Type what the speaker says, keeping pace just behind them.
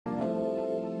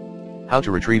How to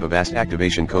retrieve Avast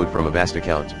activation code from Avast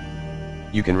account.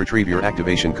 You can retrieve your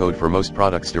activation code for most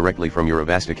products directly from your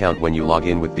Avast account when you log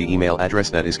in with the email address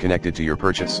that is connected to your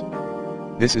purchase.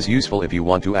 This is useful if you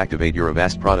want to activate your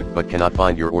Avast product but cannot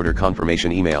find your order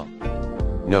confirmation email.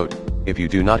 Note, if you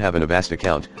do not have an Avast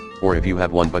account, or if you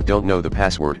have one but don't know the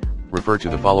password, refer to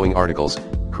the following articles: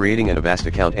 creating an Avast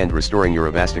account and restoring your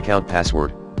Avast account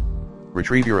password.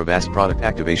 Retrieve your Avast product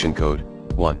activation code.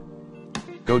 1.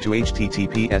 Go to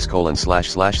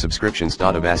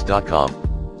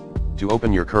https://subscriptions.avast.com. To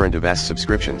open your current Avast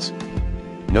subscriptions.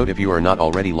 Note, if you are not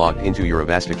already logged into your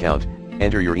Avast account,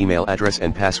 enter your email address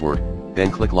and password,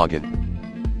 then click Login.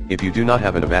 If you do not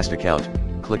have an Avast account,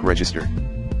 click Register.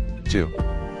 2.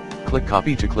 Click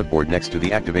Copy to Clipboard next to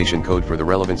the activation code for the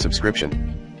relevant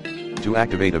subscription. To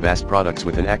activate Avast products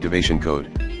with an activation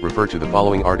code, refer to the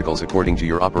following articles according to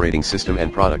your operating system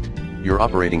and product. Your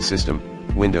operating system: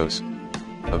 Windows,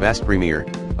 Avast Premier,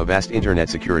 Avast Internet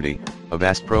Security,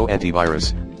 Avast Pro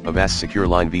Antivirus, Avast Secure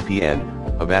Line VPN,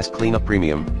 Avast Cleanup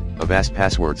Premium, Avast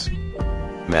Passwords.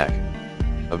 Mac: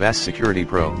 Avast Security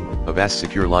Pro, Avast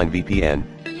Secure Line VPN,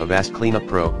 Avast Cleanup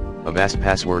Pro, Avast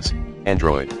Passwords.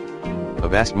 Android: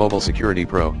 Avast Mobile Security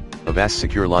Pro, Avast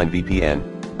Secure Line VPN,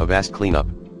 Avast Cleanup.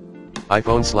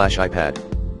 iPhone/iPad: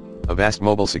 Avast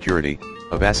Mobile Security,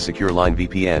 Avast Secure Line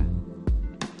VPN.